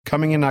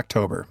Coming in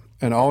October,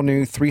 an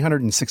all-new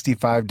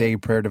 365-day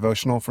prayer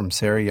devotional from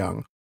Sarah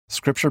Young.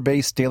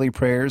 Scripture-based daily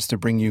prayers to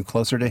bring you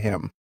closer to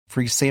Him.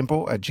 Free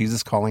sample at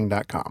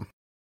JesusCalling.com.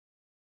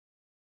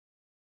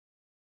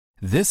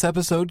 This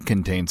episode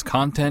contains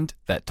content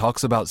that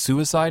talks about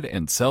suicide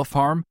and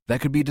self-harm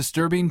that could be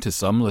disturbing to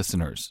some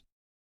listeners.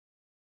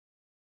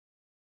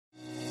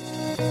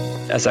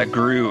 As I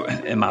grew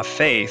in my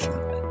faith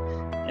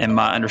and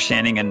my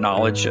understanding and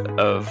knowledge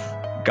of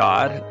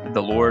God,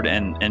 the Lord,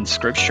 and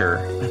Scripture,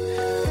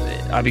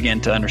 I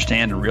began to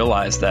understand and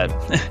realize that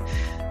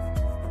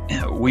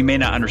we may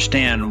not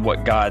understand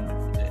what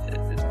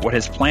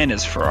His plan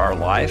is for our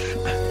life,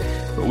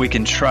 but we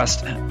can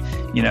trust,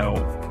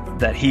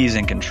 that He's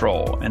in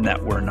control and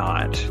that we're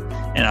not.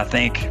 And I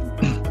think,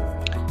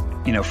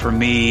 for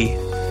me,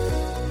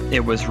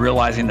 it was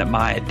realizing that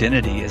my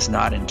identity is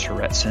not in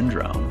Tourette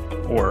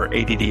syndrome or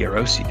ADD or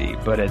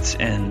OCD, but it's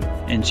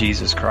in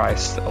Jesus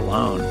Christ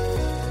alone.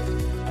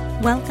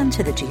 Welcome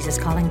to the Jesus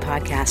Calling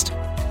podcast.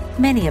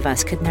 Many of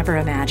us could never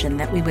imagine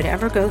that we would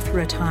ever go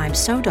through a time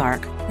so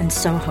dark and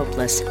so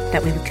hopeless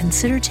that we would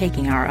consider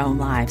taking our own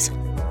lives.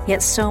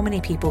 Yet so many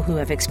people who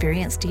have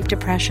experienced deep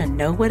depression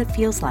know what it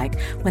feels like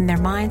when their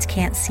minds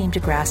can't seem to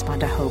grasp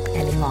onto hope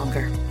any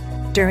longer.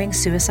 During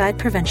Suicide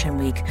Prevention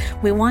Week,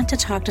 we want to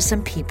talk to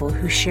some people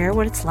who share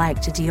what it's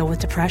like to deal with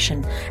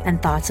depression and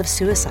thoughts of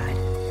suicide,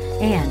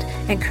 and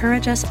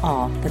encourage us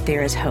all that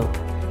there is hope,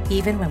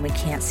 even when we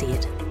can't see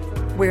it.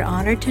 We're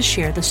honored to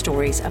share the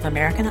stories of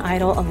American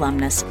Idol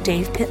alumnus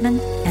Dave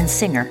Pittman and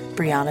singer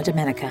Briana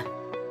Domenica.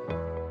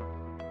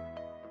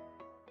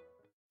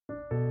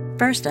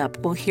 First up,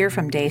 we'll hear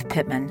from Dave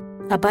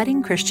Pittman, a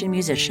budding Christian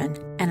musician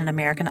and an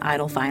American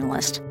Idol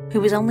finalist, who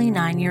was only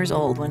 9 years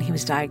old when he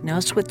was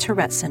diagnosed with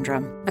Tourette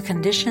syndrome, a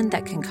condition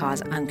that can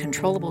cause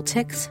uncontrollable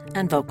tics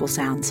and vocal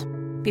sounds.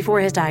 Before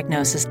his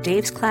diagnosis,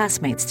 Dave's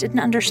classmates didn't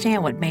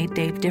understand what made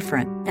Dave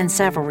different, and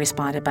several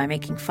responded by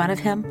making fun of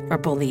him or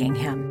bullying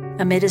him.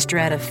 Amid his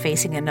dread of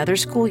facing another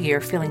school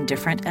year feeling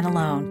different and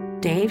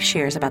alone, Dave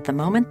shares about the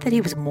moment that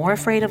he was more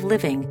afraid of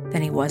living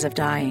than he was of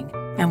dying,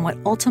 and what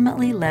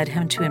ultimately led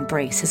him to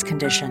embrace his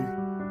condition.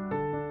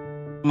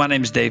 My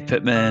name is Dave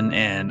Pittman,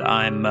 and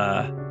I'm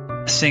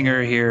a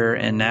singer here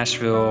in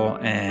Nashville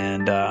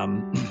and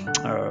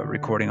a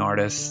recording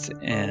artist,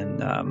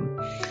 and I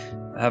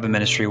have a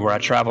ministry where I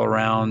travel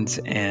around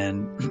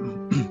and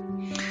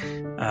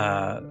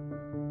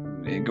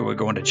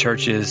go into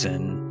churches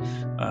and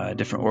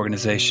different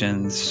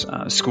organizations,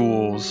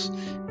 schools,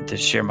 to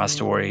share my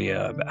story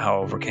about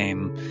how I've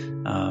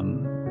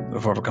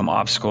overcome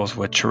obstacles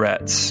with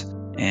Tourette's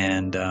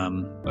and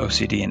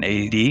OCD and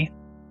ADD.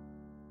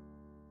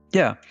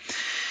 Yeah.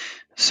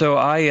 So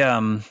I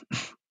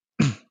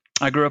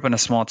grew up in a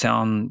small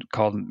town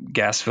called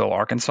Gassville,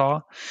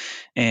 Arkansas,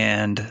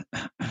 and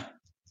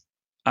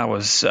I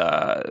was,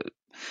 I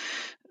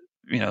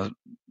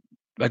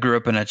grew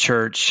up in a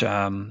church.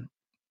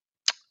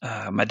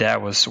 My dad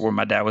was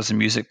a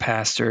music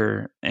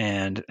pastor,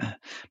 and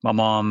my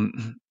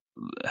mom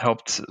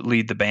helped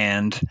lead the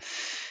band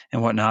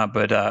and whatnot.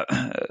 But I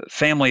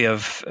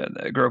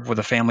grew up with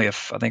a family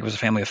of, I think it was a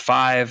family of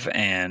 5,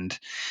 and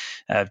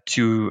I have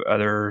 2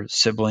 other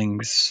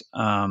siblings.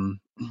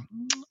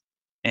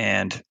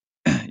 And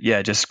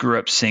just grew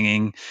up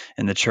singing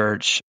in the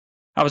church.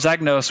 I was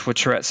diagnosed with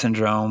Tourette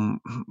syndrome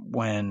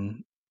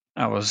when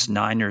I was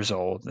 9 years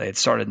old. They had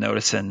started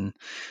noticing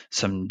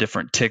some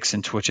different tics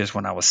and twitches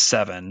when I was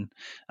 7,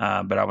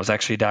 but I was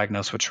actually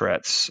diagnosed with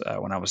Tourette's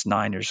when I was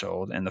 9 years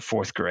old in the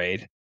 4th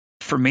grade.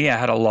 For me, I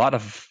had a lot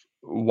of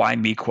why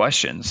me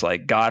questions,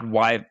 like, God,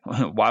 why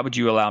would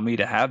you allow me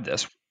to have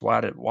this?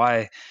 Why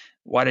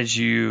did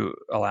you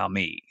allow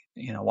me?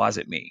 Why is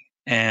it me?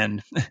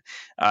 And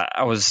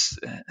I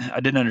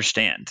didn't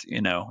understand,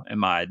 in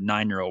my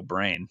 9-year-old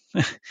brain,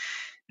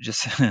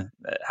 just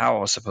how I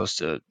was supposed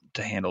to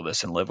handle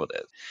this and live with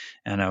it.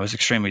 And it was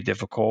extremely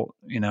difficult,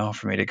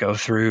 for me to go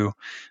through,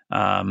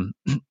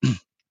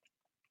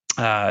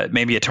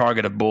 maybe a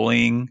target of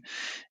bullying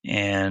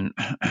and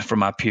from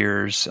my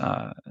peers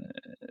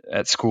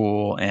at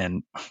school,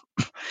 and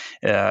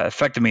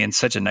affected me in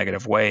such a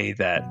negative way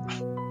that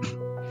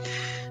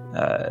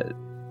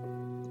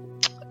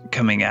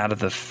coming out of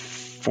the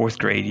 4th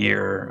grade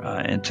year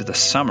into the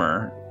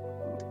summer,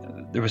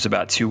 there was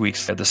about 2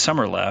 weeks that the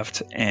summer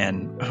left,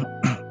 and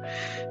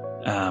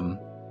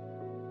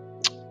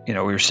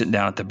we were sitting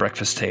down at the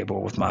breakfast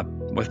table with my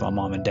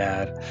mom and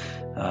dad,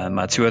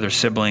 my 2 other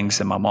siblings,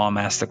 and my mom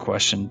asked the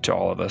question to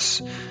all of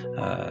us,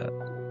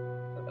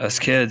 as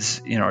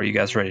kids, are you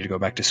guys ready to go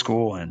back to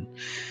school? And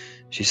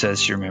she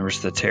says she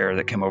remembers the terror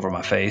that came over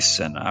my face,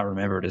 and I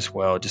remember it as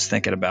well, just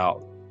thinking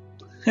about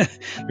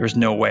there's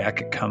no way I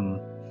could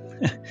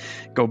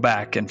go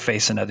back and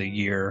face another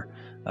year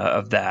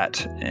of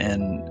that.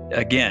 And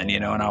again,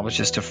 and I was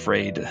just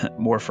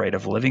more afraid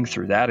of living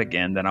through that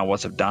again than I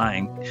was of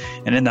dying.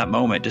 And in that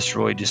moment,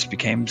 just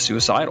became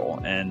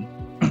suicidal. And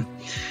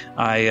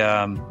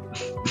I,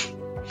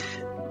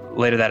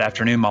 later that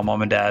afternoon, my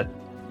mom and dad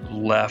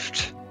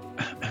left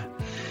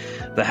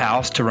the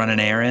house to run an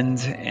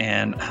errand,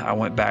 and I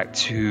went back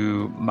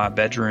to my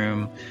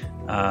bedroom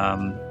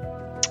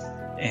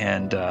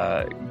and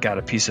got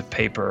a piece of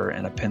paper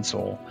and a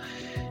pencil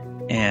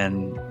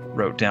and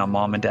wrote down,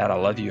 "Mom and Dad, I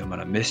love you. I'm going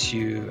to miss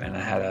you." And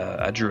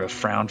I drew a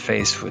frown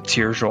face with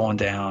tears rolling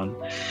down.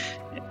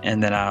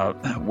 And then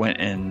I went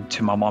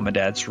into my mom and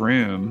dad's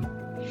room,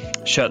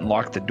 shut and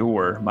locked the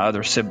door. My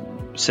other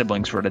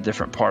siblings were at a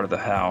different part of the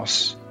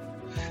house.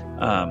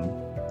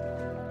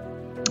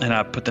 And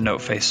I put the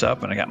note face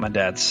up, and I got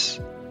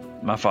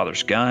my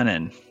father's gun,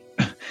 and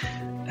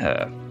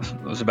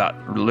it was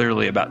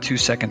literally about 2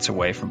 seconds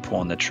away from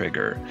pulling the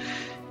trigger.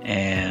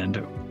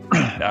 And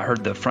I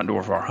heard the front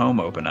door of our home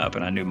open up,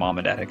 and I knew Mom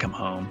and Dad had come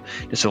home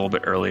just a little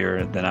bit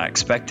earlier than I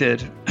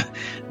expected.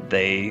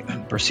 They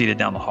proceeded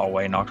down the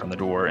hallway, knocked on the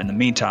door. In the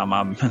meantime,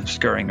 I'm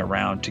scurrying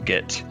around to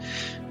get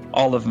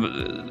all of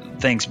the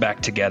things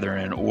back together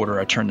in order.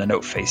 I turned the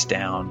note face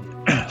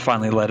down,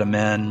 finally let them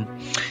in,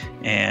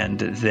 and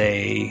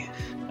they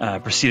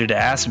proceeded to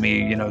ask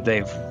me,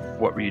 "Dave,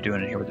 what were you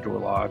doing in here with the door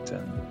locked?"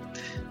 And,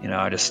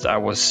 I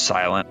was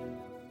silent.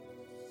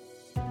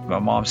 My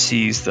mom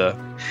sees the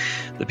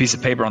piece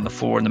of paper on the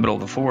floor, in the middle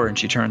of the floor, and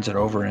she turns it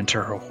over, and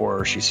to her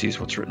horror, she sees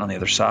what's written on the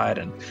other side.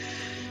 And,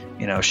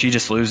 she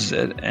just loses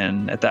it.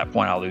 And at that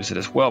point, I lose it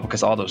as well,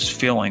 because all those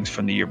feelings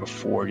from the year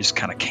before just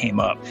kind of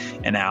came up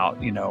and out,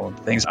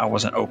 things I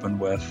wasn't open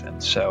with.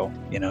 And so,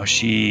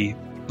 she,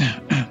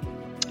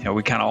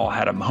 we kind of all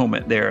had a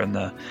moment there in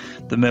the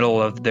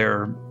middle of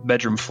their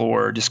bedroom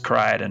floor, just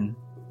cried and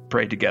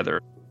prayed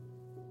together.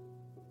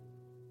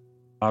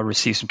 I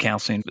received some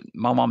counseling.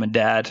 My mom and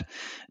dad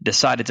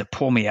decided to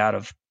pull me out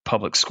of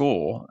public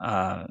school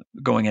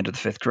going into the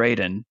 5th grade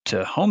and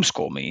to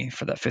homeschool me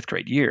for that 5th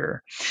grade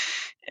year.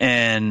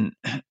 And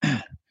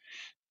I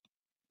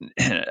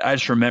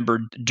just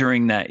remembered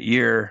during that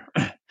year,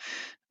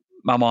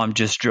 my mom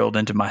just drilled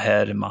into my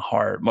head and my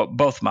heart. Well,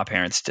 both my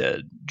parents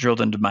did,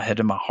 drilled into my head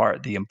and my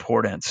heart the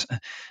importance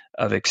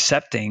of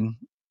accepting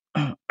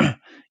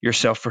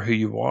yourself for who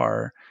you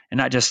are, and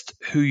not just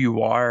who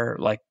you are,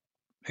 like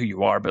who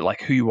you are, but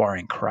like who you are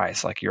in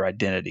Christ, like your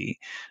identity,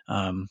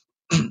 who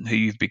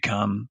you've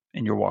become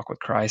in your walk with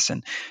Christ.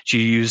 And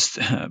she used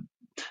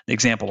the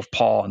example of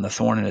Paul and the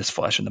thorn in his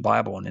flesh in the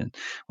Bible. And then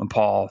when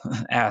Paul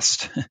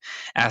asked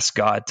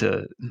God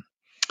to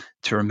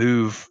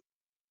remove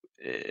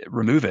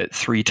it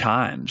 3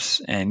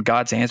 times, and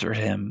God's answer to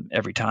him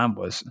every time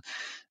was,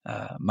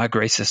 "My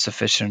grace is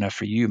sufficient enough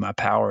for you. My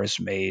power is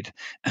made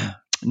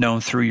known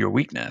through your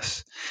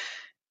weakness."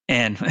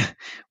 And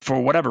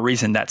for whatever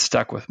reason, that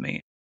stuck with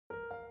me.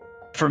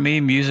 For me,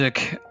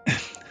 music,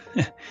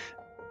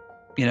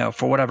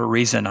 for whatever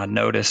reason, I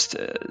noticed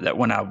that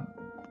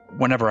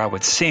whenever I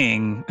would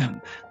sing,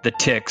 the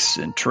tics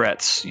and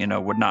Tourette's,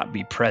 would not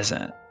be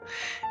present.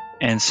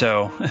 And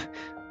so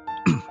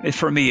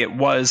for me, it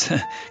was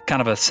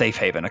kind of a safe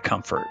haven, a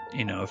comfort,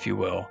 if you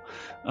will,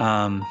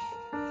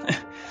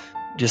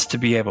 just to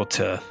be able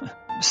to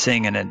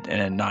sing and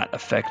it not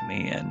affect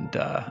me. And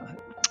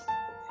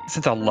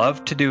since I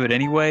love to do it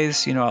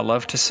anyways, I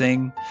love to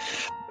sing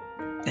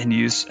and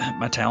use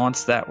my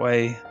talents that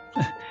way,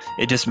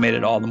 it just made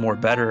it all the more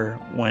better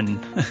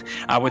when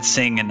I would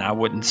sing and I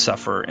wouldn't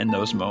suffer in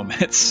those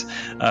moments.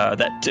 For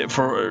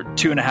a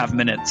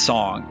 2.5-minute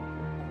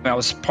song, I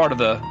was part of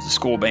the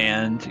school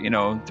band,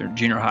 through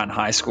junior high and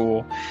high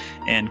school,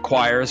 and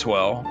choir as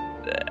well.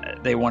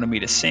 They wanted me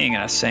to sing,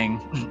 and I sang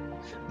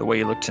 "The Way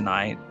You Look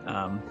Tonight,"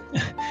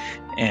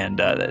 and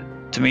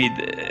to me,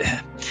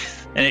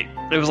 and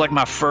it was like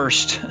my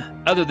first,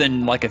 other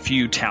than like a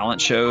few talent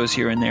shows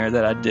here and there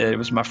that I did, it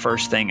was my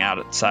first thing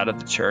outside of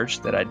the church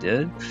that I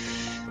did.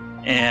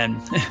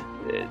 And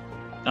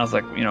I was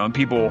like, and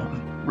people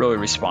really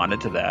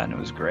responded to that, and it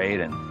was great.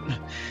 And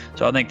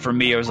so I think for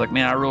me, I was like,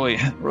 man, I really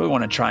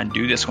want to try and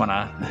do this when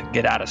I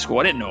get out of school.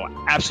 I didn't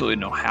absolutely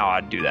know how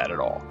I'd do that at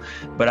all,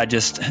 but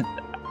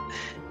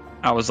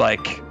I was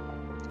like,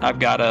 I've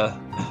got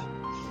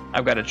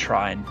to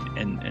try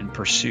and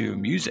pursue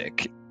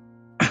music.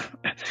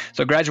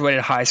 So I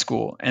graduated high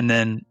school, and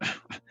then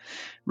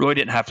really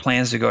didn't have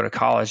plans to go to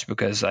college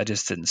because I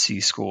just didn't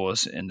see school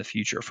as in the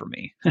future for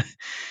me.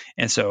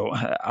 And so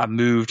I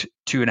moved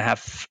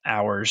 2.5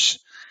 hours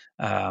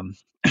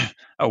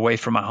away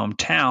from my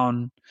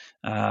hometown,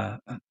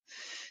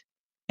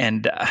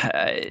 and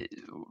I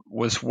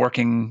was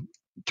working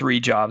 3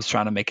 jobs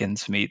trying to make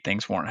ends meet.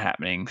 Things weren't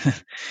happening.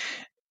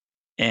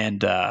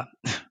 And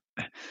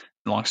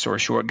long story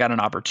short, got an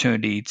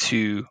opportunity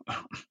to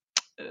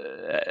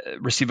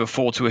receive a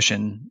full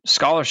tuition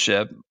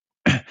scholarship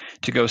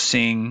to go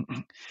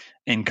sing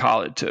in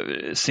college,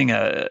 to sing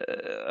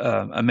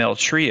a male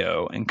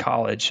trio in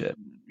college.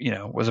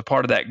 Was a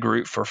part of that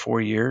group for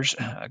 4 years.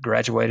 I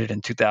graduated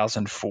in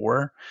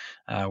 2004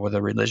 with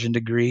a religion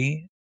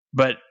degree,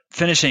 but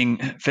finishing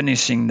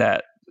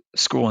that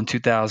school in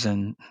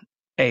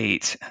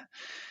 2008,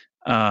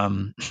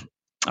 I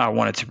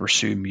wanted to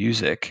pursue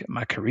music,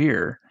 my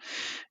career.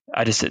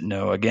 I just didn't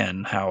know,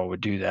 again, how I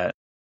would do that.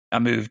 I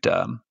moved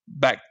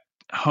back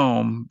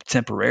home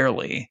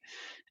temporarily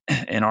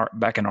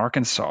back in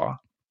Arkansas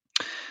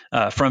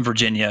from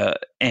Virginia,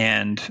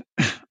 and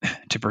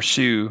to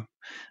pursue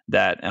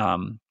that.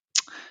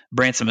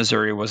 Branson,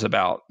 Missouri was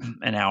about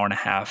an hour and a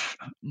half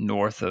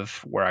north of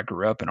where I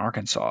grew up in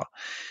Arkansas.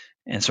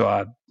 And so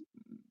I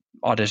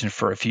auditioned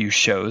for a few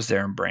shows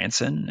there in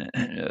Branson.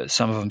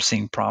 Some of them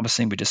seemed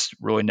promising, but just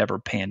really never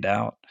panned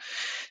out.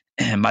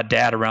 And my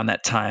dad around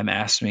that time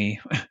asked me,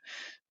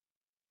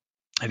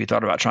 have you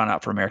thought about trying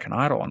out for American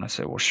Idol? And I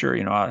said, well, sure.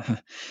 I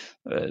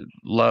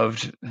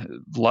loved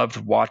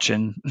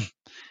watching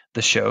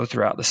the show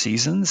throughout the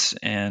seasons.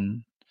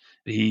 And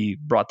he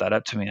brought that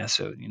up to me. And I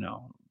said,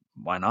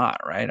 why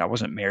not? Right. I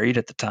wasn't married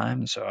at the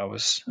time. So I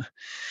was,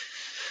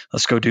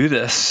 let's go do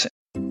this.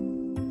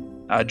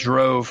 I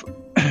drove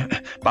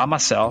by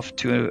myself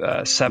to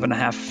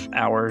 7.5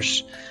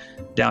 hours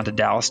down to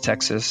Dallas,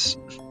 Texas,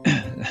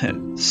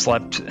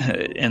 slept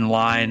in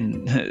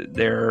line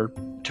there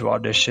to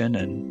audition.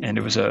 And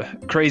it was a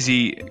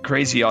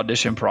crazy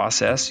audition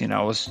process.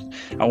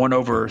 I went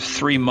over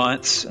 3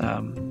 months,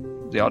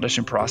 the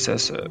audition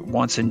process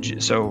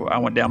so I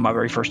went down, my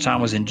very first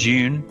time was in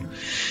June.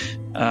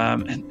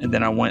 And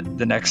then I went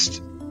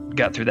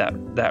got through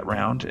that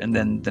round. And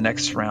then the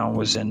next round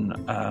was in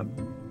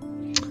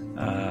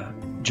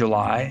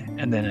July.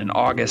 And then in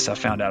August, I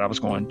found out I was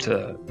going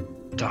to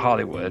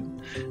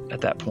Hollywood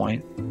at that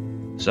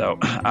point. So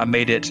I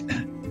made it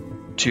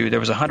there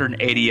was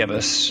 180 of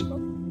us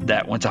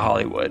that went to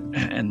Hollywood,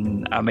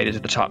 and I made it to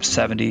the top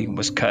 70,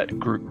 was cut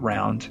group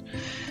round.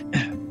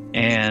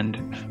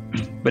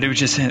 But it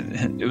was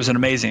an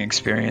amazing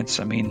experience.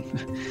 I mean,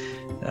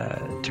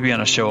 to be on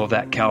a show of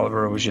that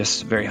caliber was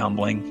just very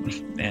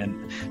humbling.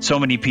 And so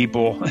many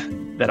people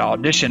that I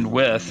auditioned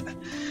with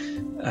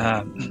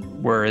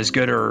were as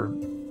good or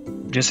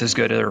just as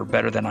good or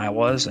better than I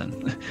was.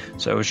 And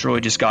so it was really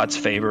just God's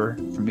favor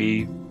for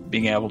me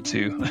being able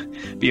to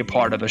be a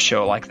part of a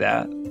show like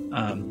that.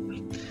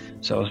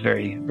 So I was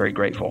very, very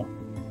grateful.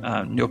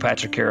 Neil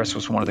Patrick Harris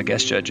was one of the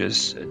guest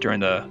judges during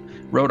the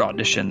road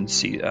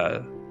auditions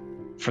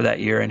for that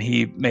year, and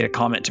he made a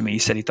comment to me. He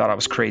said he thought I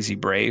was crazy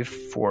brave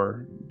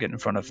for getting in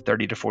front of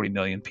 30 to 40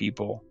 million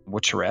people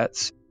with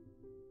Tourette's.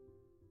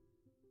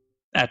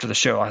 After the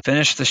show, I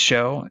finished the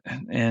show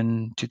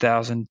in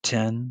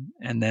 2010,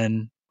 and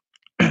then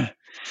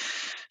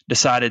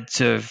decided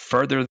to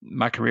further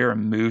my career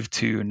and move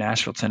to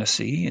Nashville,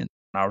 Tennessee. And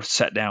I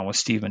sat down with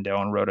Steve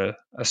Mandel and wrote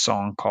a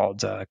song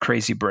called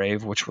Crazy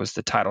Brave, which was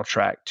the title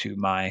track to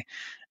my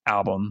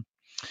album,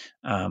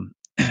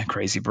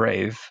 Crazy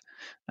Brave.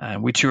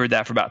 We toured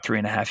that for about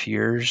 3.5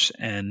 years,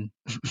 and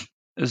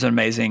it was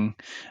amazing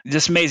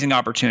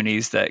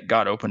opportunities that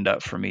God opened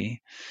up for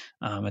me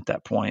at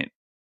that point.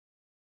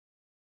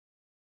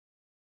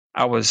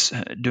 I was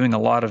doing a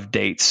lot of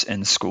dates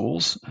in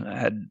schools.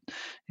 I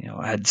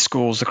had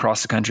schools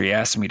across the country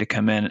asking me to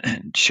come in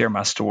and share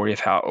my story of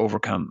how I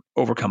overcome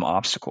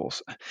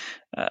obstacles.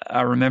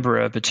 I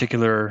remember a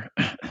particular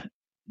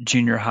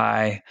junior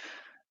high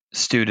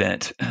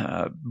student,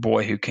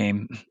 boy who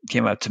came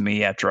up to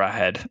me after I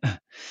had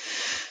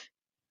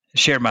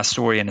shared my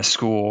story in a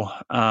school,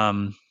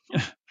 and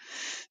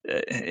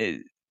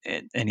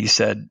he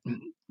said,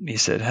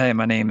 "Hey,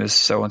 my name is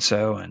so and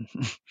so," and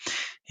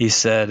he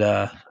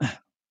said,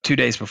 2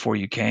 days before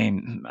you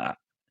came,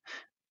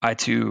 I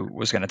too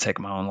was going to take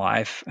my own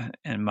life,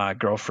 and my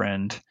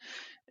girlfriend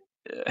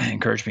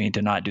encouraged me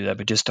to not do that,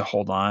 but just to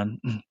hold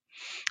on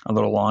a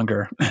little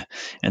longer.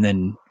 And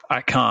then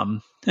I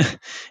come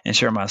and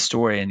share my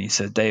story, and he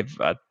said, "Dave,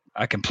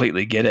 I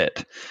completely get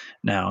it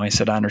now." He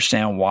said, "I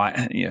understand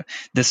why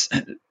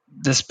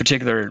this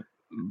particular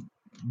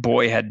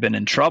boy had been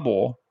in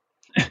trouble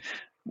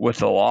with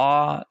the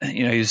law.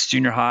 He was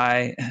junior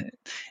high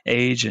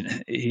age,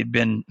 and he'd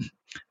been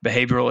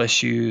behavioral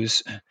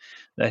issues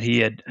that he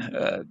had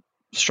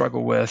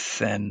struggled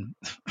with, and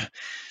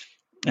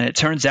it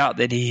turns out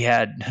that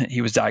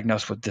he was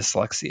diagnosed with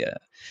dyslexia.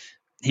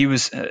 He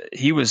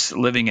was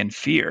living in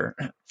fear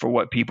for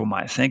what people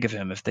might think of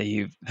him if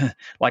they,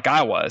 like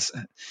I was.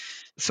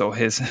 So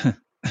his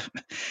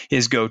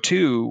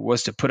go-to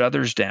was to put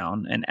others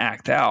down and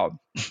act out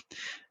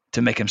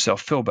to make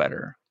himself feel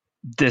better.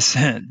 This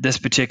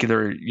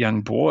particular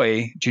young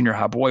boy, junior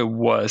high boy,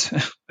 was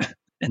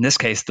in this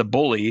case the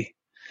bully,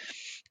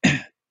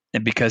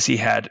 and because he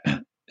had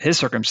his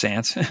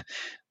circumstance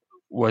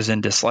was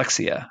in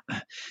dyslexia,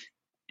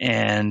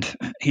 and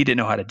he didn't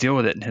know how to deal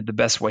with it, and the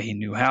best way he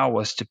knew how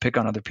was to pick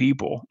on other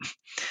people.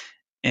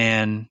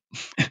 And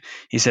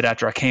he said,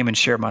 after I came and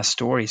shared my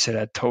story, he said,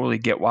 I totally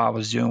get why I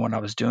was doing what I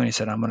was doing. He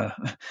said, I'm going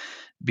to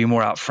be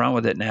more out front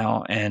with it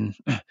now, and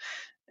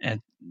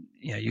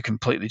you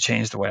completely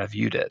changed the way I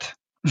viewed it.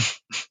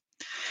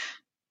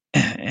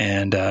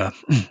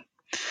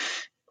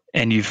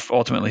 And you've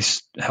ultimately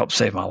helped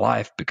save my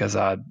life, because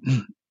I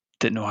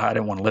didn't know how I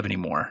didn't want to live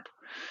anymore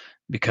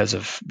because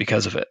of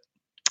it.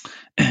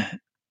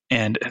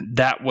 And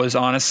that was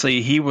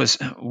honestly, he was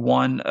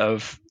one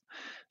of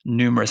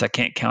numerous, I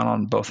can't count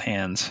on both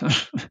hands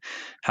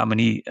how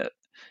many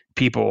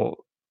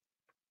people,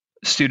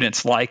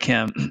 students like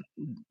him,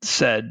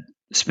 said,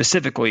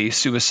 specifically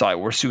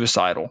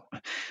suicidal,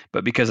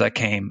 but because I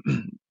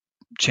came,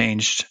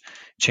 changed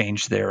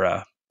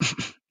their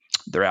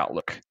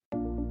outlook.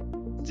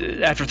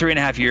 After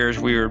 3.5 years,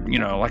 we were,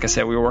 like I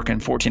said, we were working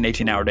 14,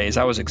 18-hour days.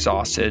 I was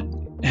exhausted,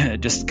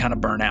 just kind of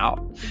burnt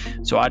out.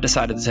 So I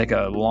decided to take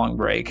a long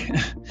break.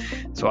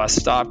 So I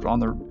stopped on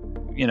the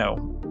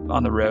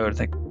road. I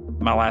think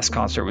my last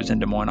concert was in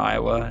Des Moines,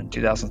 Iowa in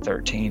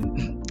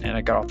 2013. And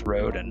I got off the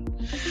road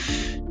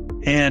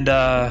and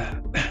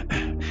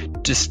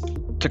just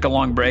took a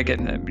long break,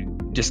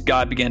 and just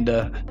God began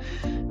to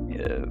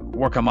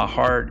work on my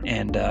heart,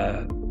 and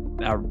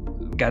I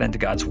got into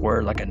God's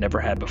word like I never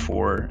had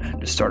before,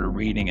 and just started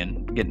reading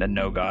and getting to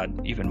know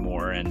God even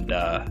more. And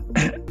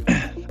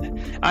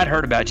I'd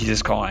heard about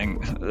Jesus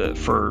Calling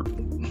for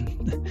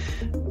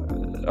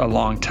a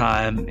long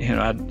time.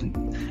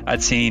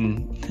 I'd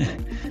seen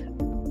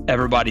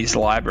everybody's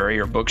library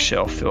or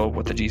bookshelf filled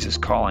with the Jesus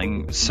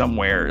Calling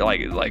somewhere,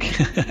 like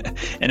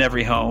in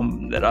every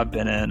home that I've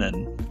been in,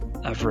 and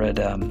I've read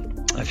a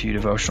few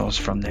devotionals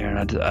from there,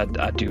 and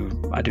I do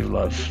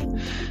love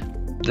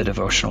the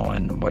devotional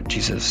and what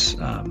Jesus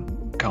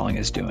Calling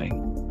is doing.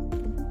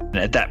 And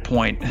at that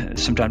point,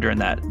 sometime during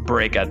that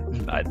break, I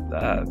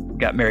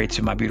got married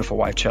to my beautiful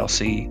wife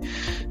Chelsea,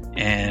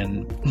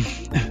 and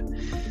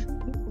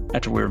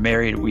after we were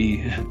married,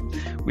 we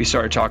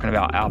started talking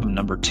about album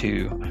number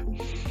 2,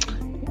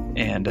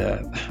 and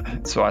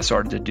so I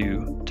started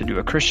to do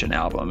a Christian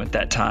album at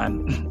that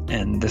time,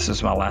 and this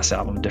is my last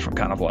album, Different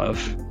Kind of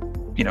Love.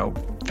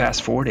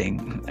 Fast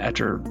forwarding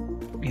after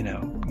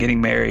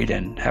getting married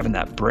and having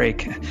that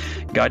break,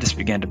 God just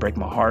began to break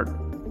my heart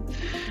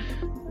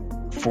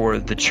for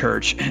the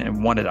church,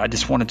 and I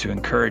just wanted to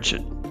encourage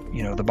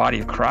the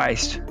body of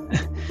Christ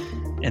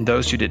and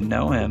those who didn't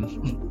know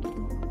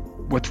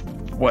Him with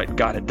what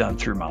God had done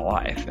through my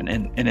life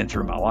and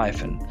through my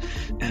life, and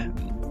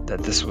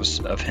that this was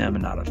of Him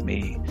and not of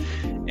me.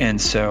 And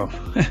so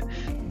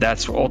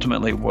that's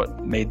ultimately what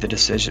made the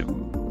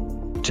decision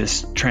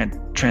just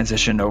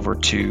transition over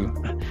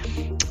to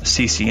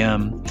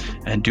CCM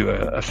and do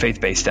a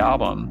faith-based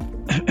album.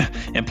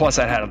 And plus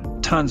I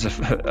had tons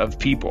of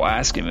people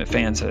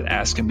fans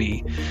asking me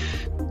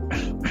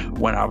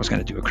when I was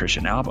going to do a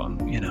Christian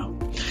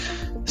album,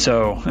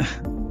 so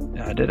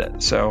I did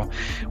it. So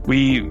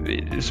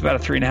it was about a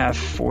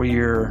 3.5-4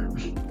 year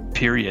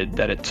period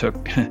that it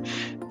took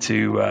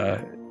to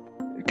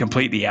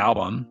complete the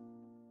album.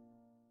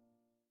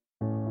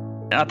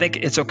 And I think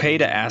it's okay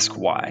to ask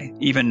why,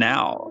 even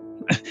now,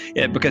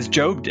 because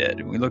Job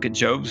did. We look at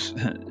Job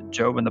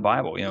in the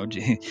Bible.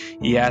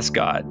 He asked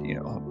God,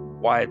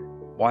 why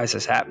is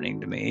this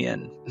happening to me?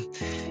 And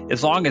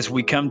as long as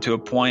we come to a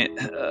point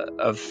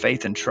of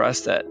faith and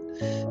trust that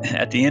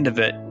at the end of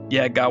it,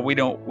 yeah, God, we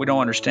don't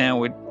understand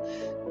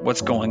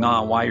what's going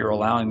on, why you're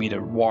allowing me to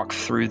walk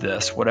through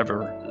this,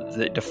 whatever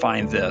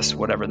define this,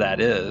 whatever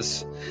that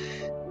is,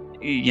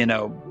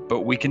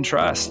 but we can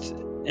trust.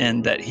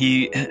 And that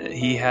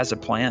he has a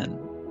plan,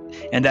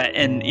 and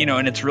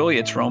it's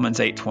Romans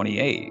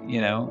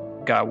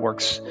 8:28. God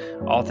works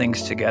all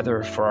things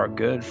together for our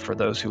good for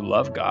those who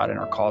love God and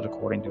are called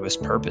according to His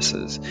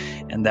purposes,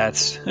 and that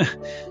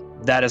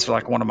is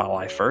like one of my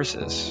life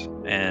verses.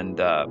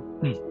 And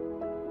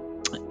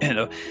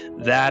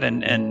that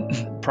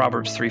and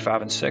Proverbs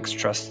 3:5-6,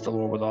 trust the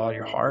Lord with all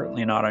your heart,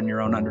 lean not on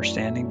your own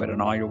understanding, but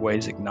in all your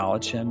ways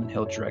acknowledge Him, and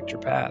He'll direct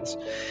your paths.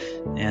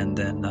 And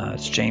then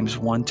it's James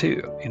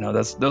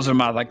 1:2. Those are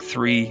my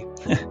three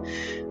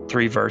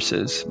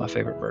verses, my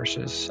favorite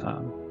verses.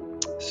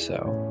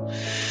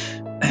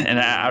 And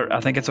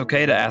I think it's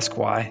okay to ask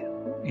why.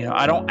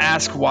 I don't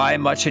ask why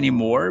much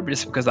anymore,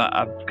 just because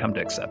I've come to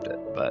accept it,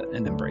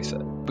 and embrace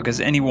it. Because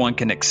anyone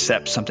can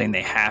accept something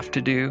they have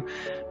to do,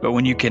 but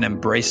when you can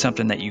embrace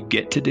something that you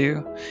get to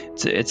do,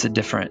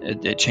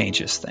 it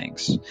changes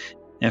things.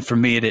 And for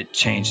me, it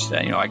changed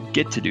that. I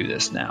get to do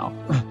this now,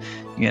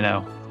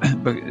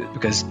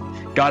 because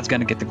God's going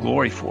to get the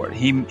glory for it.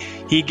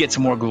 He gets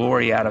more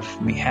glory out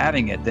of me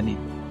having it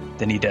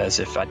than he does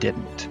if I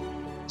didn't.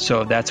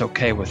 So that's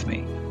okay with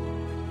me.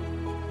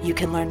 You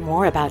can learn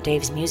more about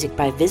Dave's music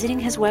by visiting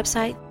his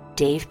website,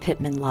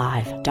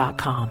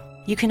 DavePittmanLive.com.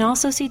 You can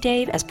also see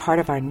Dave as part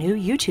of our new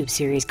YouTube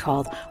series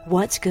called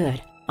What's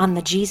Good on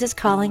the Jesus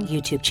Calling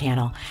YouTube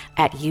channel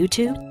at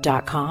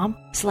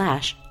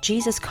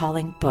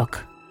youtube.com/JesusCallingBook.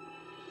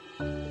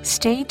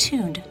 Stay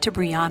tuned to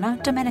Briana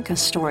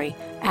Domenica's story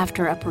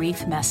after a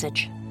brief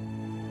message.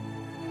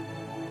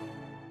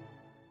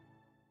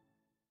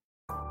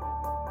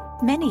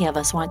 Many of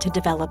us want to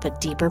develop a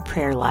deeper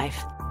prayer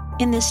life.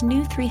 In this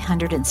new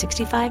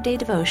 365-day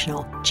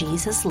devotional,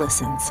 Jesus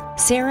Listens,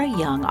 Sarah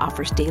Young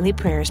offers daily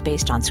prayers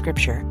based on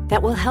Scripture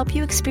that will help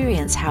you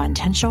experience how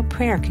intentional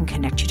prayer can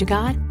connect you to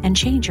God and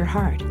change your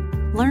heart.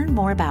 Learn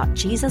more about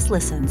Jesus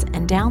Listens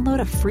and download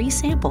a free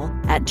sample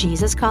at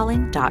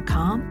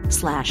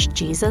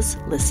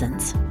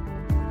JesusCalling.com/JesusListens.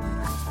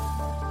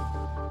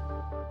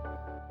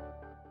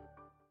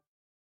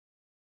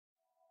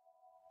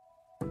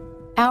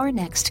 Our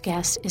next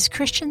guest is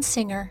Christian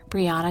singer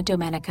Briana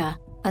Domenica.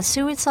 a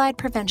suicide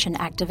prevention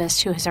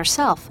activist who has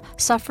herself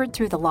suffered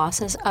through the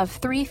losses of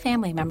 3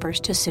 family members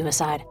to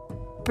suicide.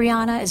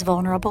 Briana is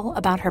vulnerable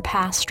about her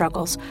past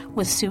struggles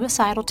with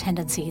suicidal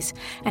tendencies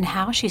and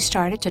how she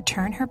started to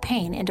turn her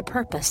pain into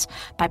purpose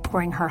by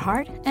pouring her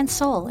heart and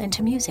soul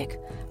into music,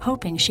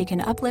 hoping she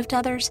can uplift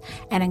others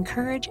and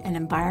encourage an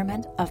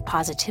environment of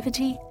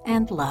positivity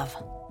and love.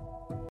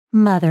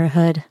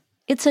 Motherhood.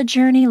 It's a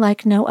journey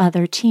like no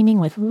other, teeming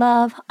with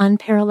love,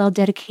 unparalleled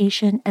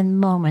dedication, and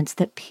moments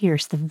that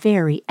pierce the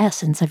very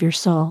essence of your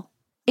soul.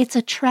 It's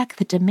a trek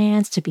that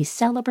demands to be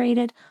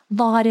celebrated,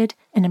 lauded,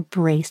 and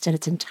embraced in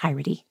its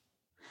entirety.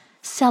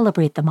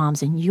 Celebrate the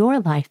moms in your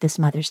life this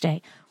Mother's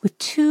Day with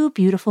 2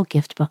 beautiful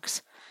gift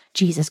books,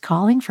 Jesus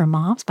Calling for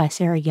Moms by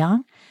Sarah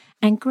Young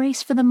and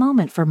Grace for the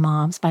Moment for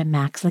Moms by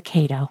Max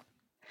Lucado.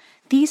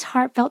 These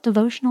heartfelt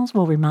devotionals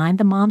will remind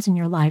the moms in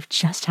your life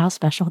just how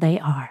special they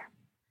are.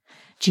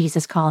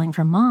 Jesus Calling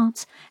for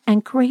Moms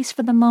and Grace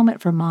for the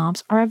Moment for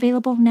Moms are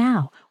available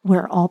now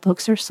where all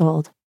books are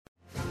sold.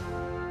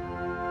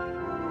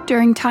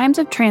 During times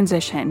of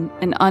transition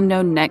and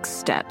unknown next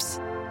steps,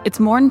 it's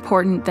more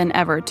important than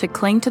ever to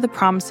cling to the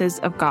promises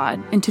of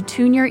God and to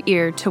tune your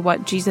ear to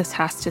what Jesus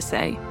has to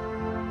say.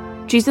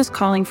 Jesus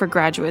Calling for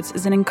Graduates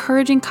is an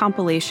encouraging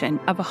compilation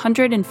of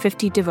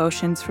 150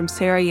 devotions from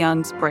Sarah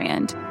Young's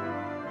brand.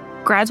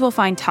 Grads will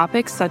find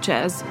topics such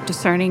as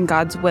discerning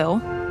God's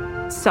will,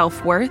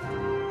 self-worth,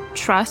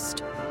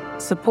 trust,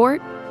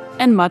 support,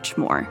 and much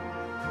more.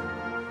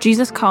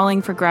 Jesus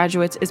Calling for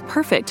Graduates is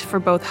perfect for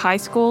both high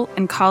school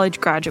and college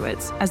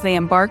graduates as they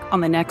embark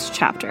on the next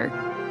chapter.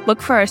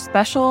 Look for a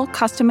special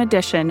custom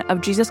edition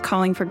of Jesus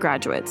Calling for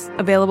Graduates,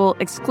 available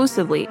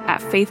exclusively at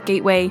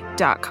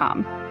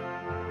faithgateway.com.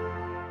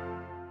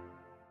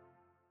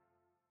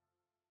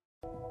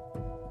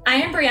 I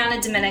am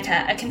Briana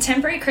Domenica, a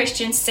contemporary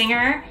Christian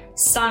singer,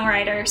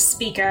 songwriter,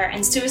 speaker,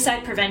 and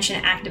suicide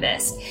prevention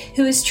activist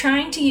who is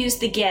trying to use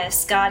the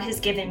gifts God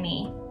has given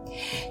me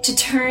to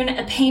turn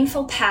a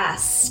painful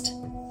past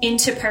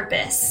into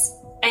purpose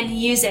and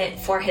use it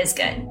for His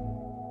good.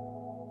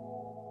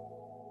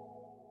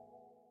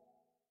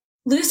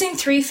 Losing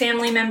 3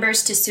 family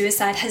members to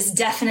suicide has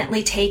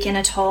definitely taken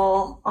a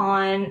toll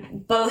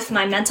on both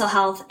my mental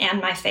health and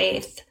my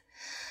faith.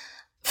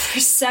 For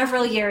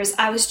several years,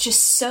 I was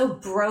just so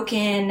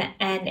broken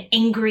and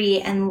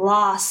angry and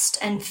lost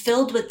and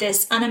filled with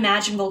this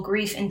unimaginable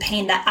grief and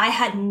pain that I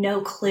had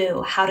no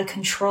clue how to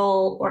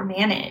control or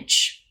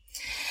manage.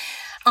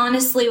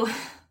 Honestly,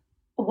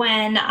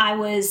 when I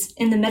was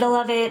in the middle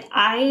of it,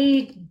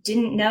 I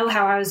didn't know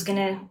how I was going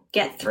to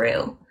get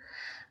through.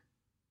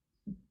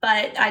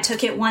 But I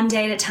took it one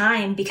day at a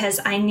time because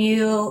I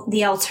knew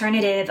the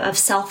alternative of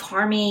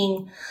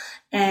self-harming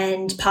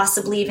and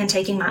possibly even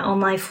taking my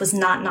own life was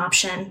not an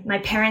option. My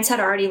parents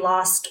had already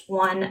lost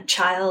one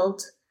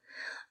child,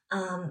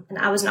 and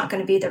I was not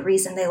going to be the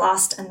reason they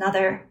lost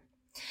another.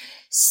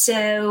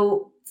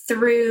 So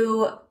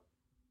through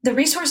the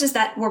resources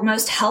that were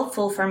most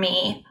helpful for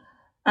me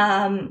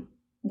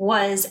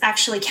was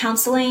actually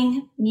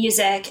counseling,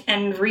 music,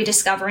 and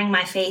rediscovering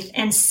my faith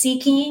and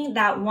seeking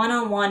that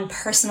one-on-one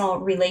personal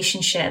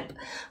relationship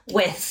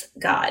with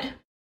God.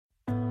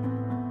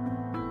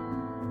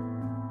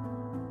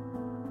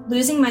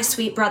 Losing my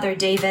sweet brother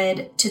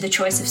David to the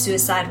choice of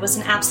suicide was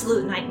an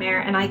absolute nightmare,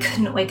 and I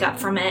couldn't wake up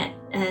from it,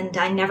 and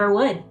I never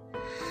would.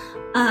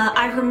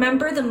 I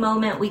remember the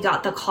moment we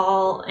got the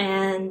call,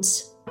 and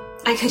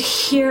I could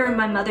hear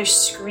my mother's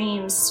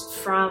screams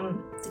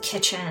from the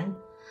kitchen.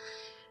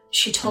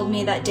 She told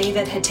me that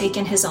David had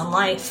taken his own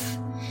life,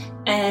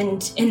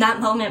 and in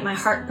that moment, my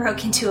heart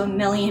broke into a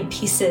million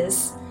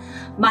pieces.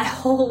 My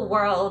whole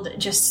world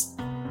just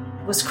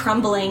was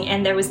crumbling,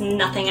 and there was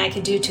nothing I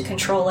could do to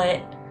control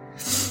it.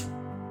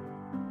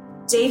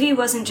 Davey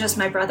wasn't just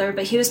my brother,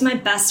 but he was my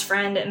best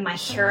friend and my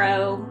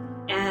hero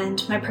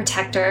and my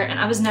protector, and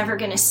I was never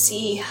going to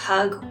see,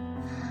 hug,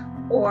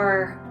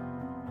 or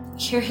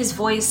hear his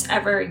voice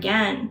ever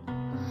again.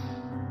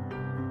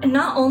 And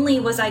not only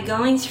was I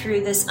going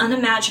through this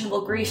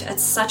unimaginable grief at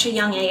such a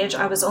young age,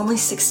 I was only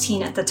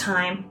 16 at the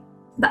time,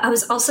 but I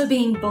was also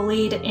being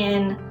bullied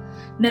in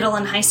middle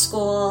and high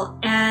school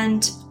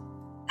and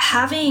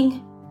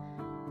having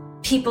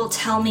people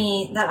tell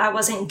me that I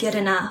wasn't good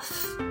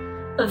enough.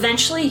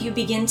 Eventually, you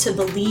begin to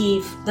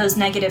believe those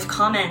negative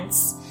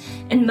comments,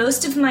 and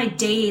most of my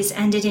days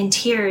ended in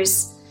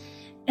tears,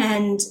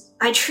 and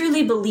I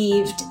truly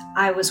believed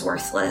I was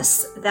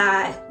worthless,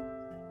 that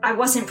I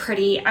wasn't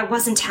pretty, I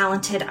wasn't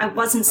talented, I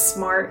wasn't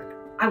smart,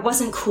 I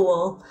wasn't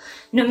cool.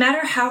 No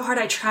matter how hard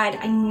I tried,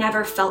 I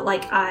never felt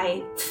like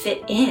I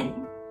fit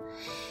in.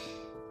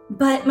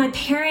 But my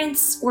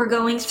parents were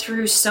going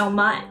through so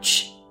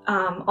much,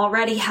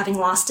 already having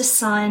lost a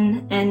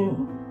son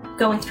and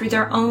going through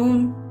their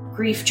own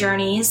grief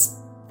journeys,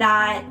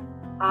 that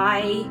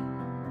I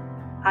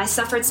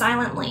suffered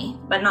silently,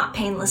 but not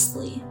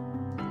painlessly.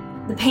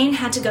 The pain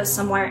had to go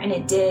somewhere, and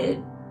it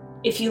did.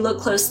 If you look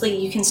closely,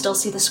 you can still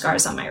see the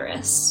scars on my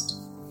wrist.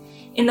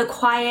 In the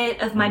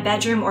quiet of my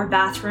bedroom or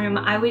bathroom,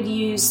 I would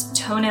use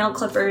toenail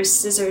clippers,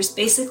 scissors,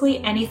 basically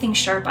anything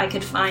sharp I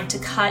could find to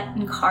cut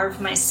and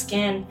carve my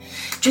skin,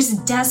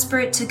 just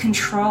desperate to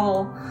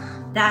control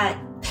that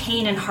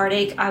pain and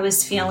heartache I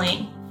was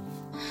feeling.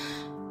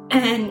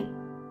 And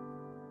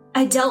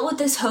I dealt with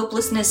this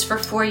hopelessness for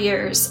 4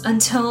 years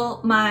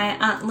until my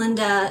Aunt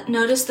Linda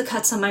noticed the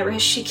cuts on my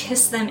wrist. She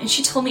kissed them and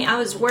she told me I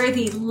was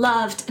worthy,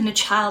 loved, and a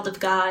child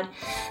of God.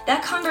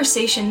 That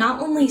conversation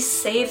not only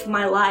saved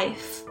my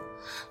life,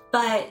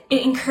 but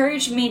it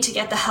encouraged me to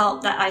get the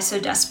help that I so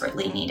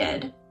desperately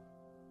needed.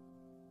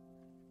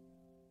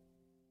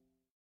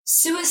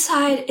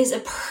 Suicide is a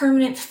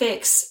permanent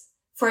fix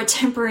for a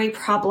temporary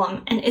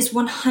problem and is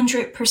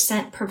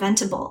 100%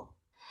 preventable.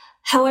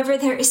 However,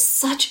 there is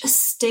such a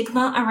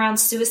stigma around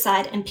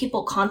suicide and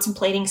people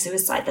contemplating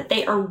suicide that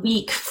they are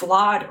weak,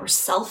 flawed, or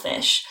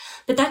selfish.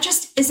 But that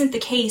just isn't the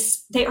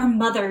case. They are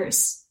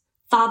mothers,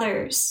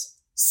 fathers,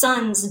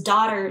 sons,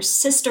 daughters,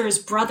 sisters,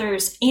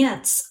 brothers,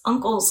 aunts,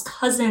 uncles,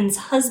 cousins,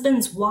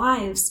 husbands,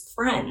 wives,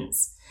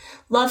 friends,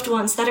 loved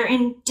ones that are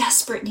in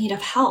desperate need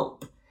of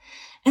help.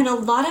 And a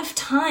lot of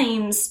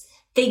times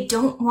they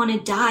don't want to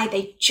die.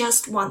 They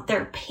just want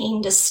their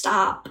pain to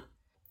stop.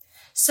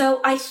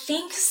 So I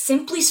think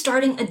simply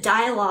starting a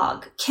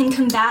dialogue can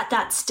combat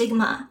that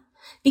stigma,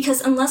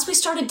 because unless we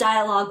start a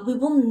dialogue, we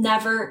will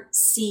never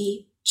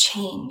see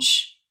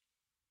change.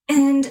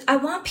 And I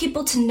want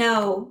people to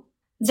know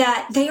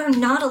that they are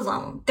not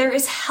alone. There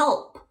is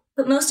help,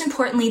 but most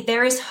importantly,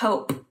 there is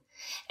hope.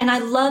 And I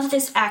love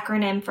this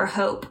acronym for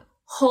hope.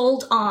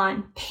 Hold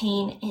on,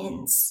 pain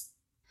ends.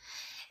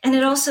 And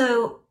it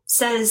also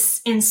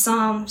says in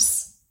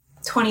Psalms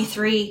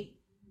 23,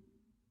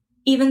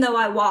 even though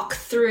I walk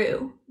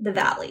through the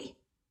valley.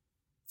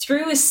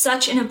 Through is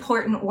such an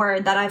important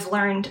word that I've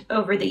learned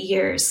over the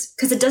years,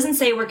 because it doesn't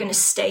say we're going to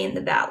stay in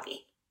the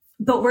valley,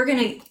 but we're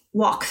going to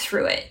walk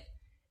through it.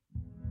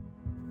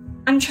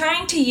 I'm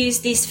trying to use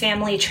these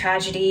family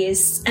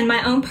tragedies and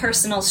my own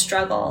personal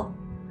struggle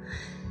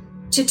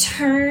to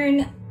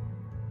turn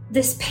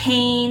this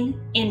pain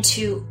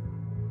into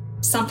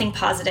something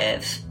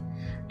positive.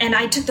 And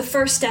I took the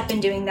first step in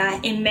doing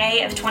that in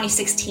May of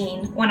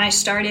 2016 when I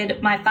started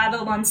my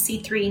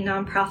 501c3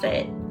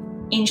 nonprofit,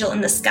 Angel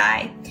in the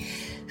Sky,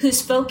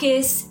 whose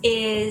focus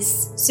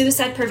is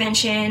suicide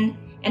prevention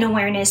and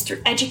awareness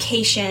through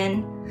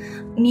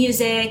education,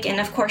 music, and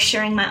of course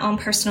sharing my own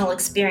personal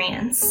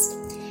experience.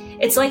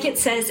 It's like it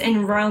says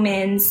in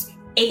Romans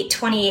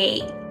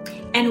 8:28,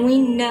 and we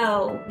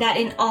know that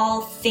in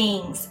all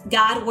things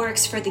God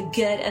works for the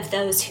good of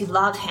those who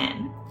love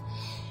him,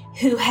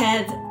 who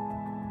have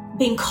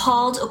been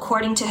called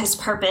according to his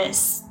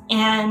purpose.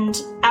 And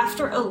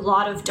after a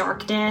lot of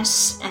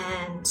darkness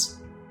and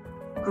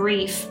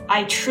grief,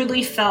 I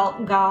truly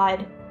felt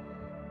God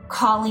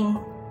calling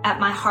at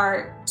my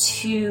heart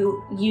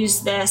to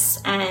use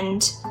this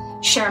and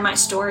share my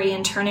story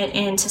and turn it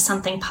into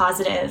something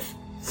positive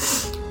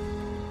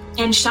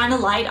and shine a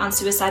light on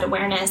suicide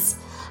awareness,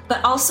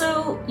 but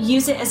also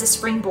use it as a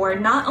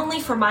springboard, not only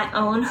for my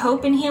own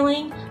hope and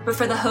healing, but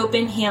for the hope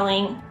and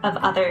healing of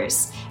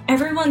others.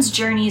 Everyone's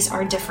journeys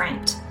are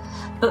different,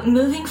 but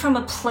moving from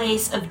a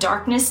place of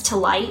darkness to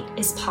light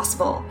is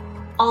possible.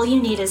 All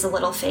you need is a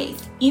little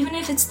faith, even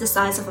if it's the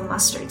size of a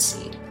mustard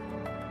seed.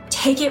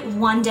 Take it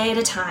one day at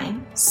a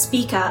time,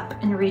 speak up,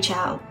 and reach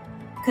out,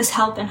 because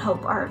help and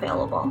hope are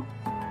available.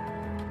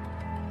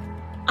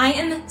 I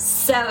am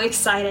so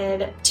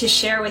excited to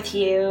share with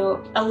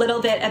you a little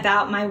bit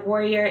about my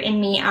Warrior in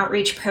Me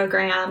outreach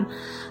program.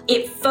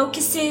 It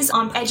focuses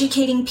on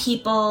educating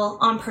people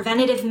on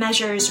preventative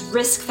measures,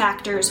 risk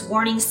factors,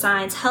 warning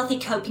signs, healthy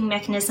coping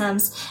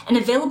mechanisms, and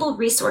available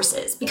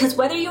resources. Because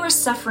whether you are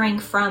suffering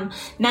from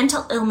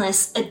mental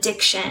illness,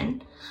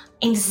 addiction,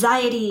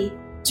 anxiety,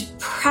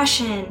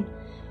 depression,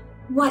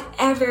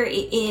 whatever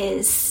it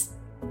is,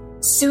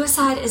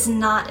 suicide is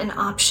not an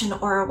option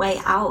or a way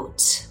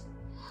out.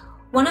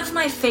 One of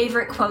my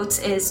favorite quotes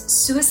is,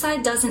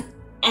 suicide doesn't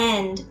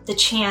end the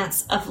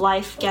chance of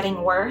life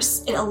getting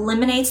worse. It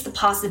eliminates the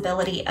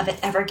possibility of it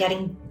ever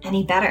getting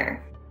any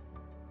better.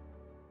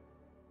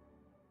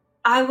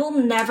 I will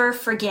never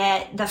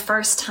forget the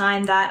first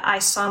time that I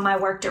saw my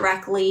work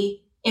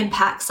directly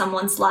impact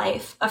someone's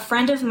life. A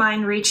friend of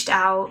mine reached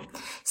out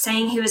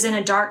saying he was in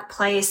a dark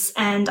place,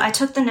 and I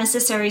took the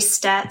necessary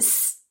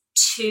steps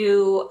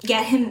to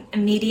get him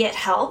immediate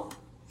help.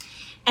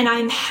 And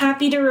I'm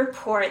happy to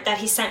report that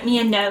he sent me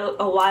a note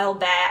a while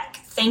back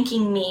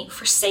thanking me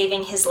for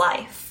saving his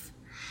life.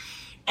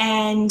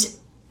 And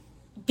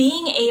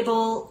being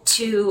able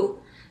to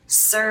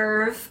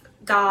serve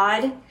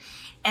God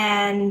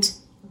and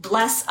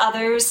bless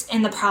others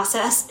in the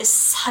process is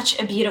such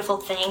a beautiful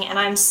thing, and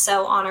I'm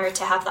so honored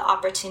to have the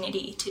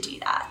opportunity to do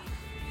that.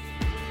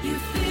 You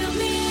fill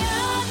me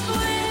up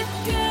with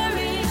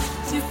courage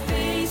to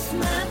face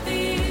my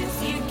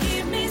fears. You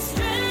give me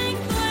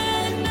strength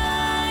when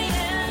I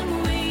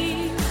am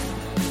weak.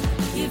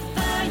 If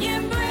I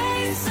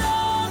embrace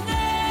all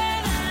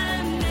that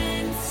I'm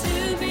meant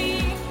to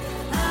be,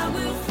 I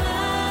will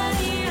fly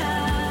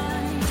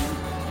high.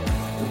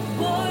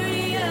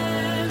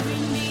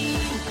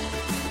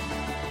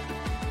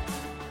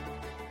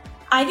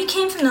 I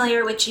became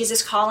familiar with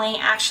Jesus Calling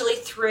actually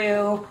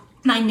through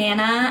my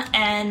Nana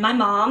and my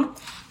mom.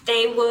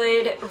 They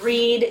would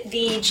read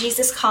the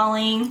Jesus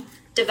Calling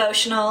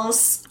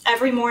devotionals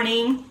every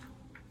morning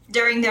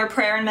during their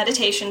prayer and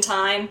meditation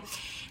time.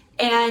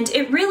 And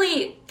it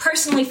really,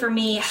 personally for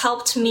me,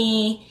 helped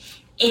me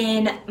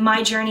in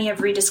my journey of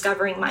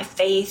rediscovering my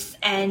faith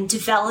and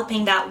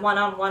developing that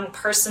one-on-one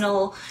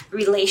personal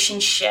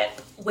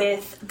relationship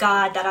with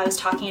God that I was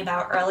talking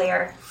about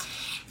earlier.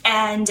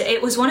 And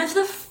it was one of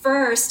the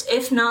first,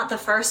 if not the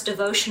first,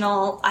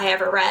 devotional I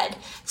ever read.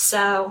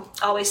 So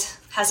always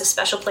has a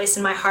special place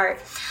in my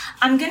heart.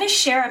 I'm going to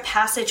share a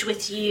passage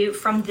with you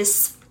from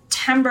this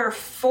September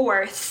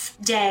 4th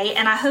day,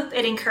 and I hope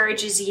it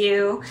encourages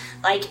you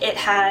like it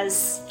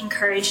has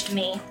encouraged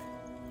me.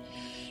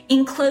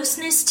 In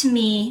closeness to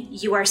me,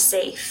 you are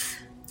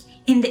safe.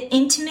 In the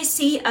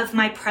intimacy of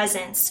my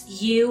presence,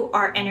 you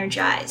are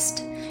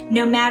energized.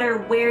 No matter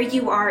where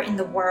you are in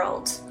the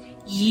world,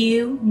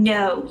 you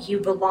know you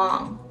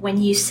belong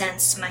when you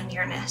sense my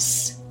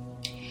nearness.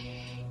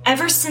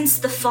 Ever since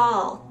the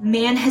fall,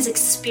 man has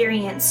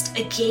experienced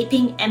a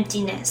gaping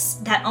emptiness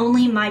that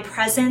only my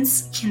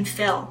presence can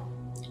fill.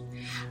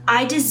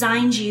 I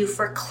designed you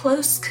for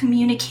close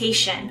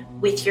communication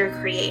with your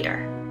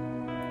Creator.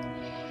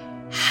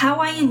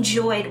 How I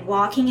enjoyed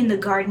walking in the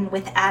garden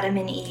with Adam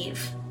and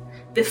Eve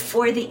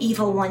before the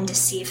evil one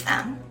deceived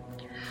them.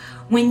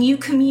 When you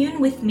commune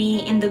with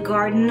me in the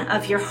garden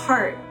of your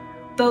heart,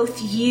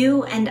 both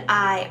you and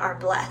I are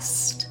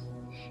blessed.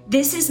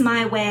 This is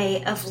my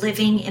way of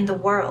living in the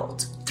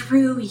world,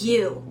 through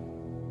you.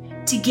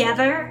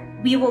 Together,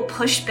 we will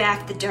push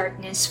back the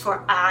darkness,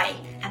 for I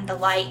am the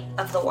light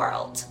of the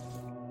world.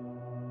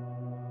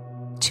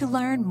 To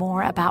learn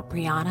more about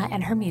Briana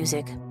and her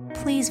music,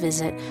 please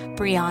visit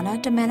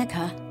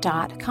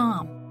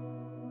brianadomenica.com.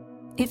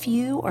 If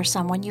you or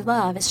someone you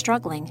love is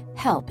struggling,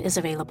 help is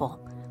available.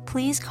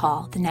 Please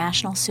call the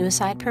National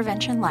Suicide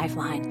Prevention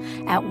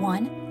Lifeline at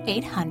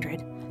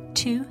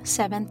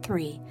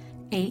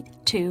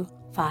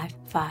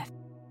 1-800-273-8255.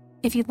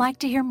 If you'd like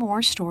to hear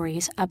more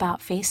stories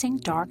about facing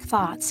dark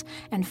thoughts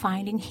and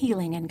finding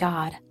healing in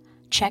God,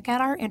 check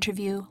out our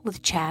interview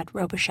with Chad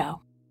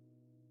Robichaux.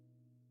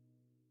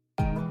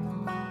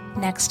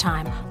 Next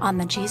time on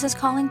the Jesus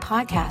Calling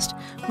podcast,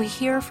 we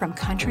hear from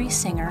country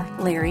singer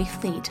Larry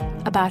Fleet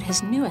about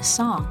his newest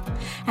song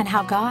and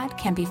how God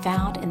can be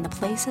found in the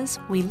places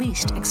we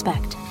least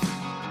expect.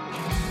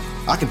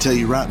 I can tell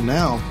you right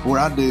now, where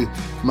I do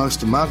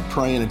most of my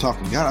praying and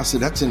talking to God, I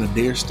said that's in a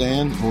deer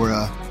stand or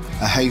a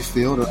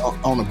hayfield or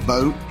on a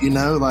boat,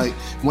 like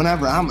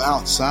whenever I'm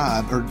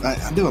outside, or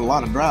I do a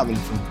lot of driving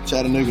from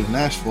Chattanooga to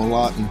Nashville a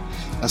lot, and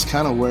that's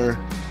kind of where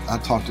I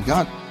talk to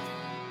God.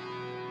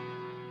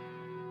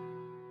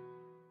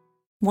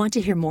 Want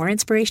to hear more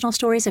inspirational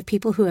stories of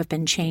people who have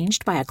been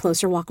changed by a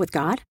closer walk with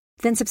God?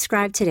 Then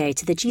subscribe today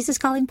to the Jesus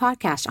Calling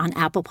podcast on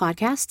Apple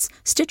Podcasts,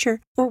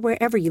 Stitcher, or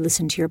wherever you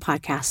listen to your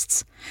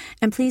podcasts.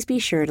 And please be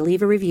sure to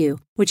leave a review,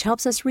 which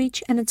helps us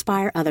reach and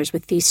inspire others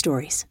with these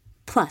stories.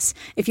 Plus,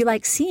 if you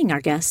like seeing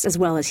our guests as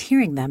well as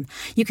hearing them,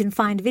 you can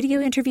find video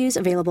interviews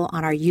available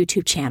on our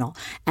YouTube channel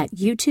at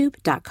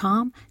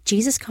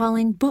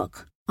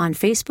youtube.com/JesusCallingBook, on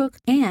Facebook,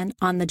 and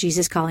on the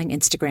Jesus Calling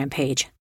Instagram page.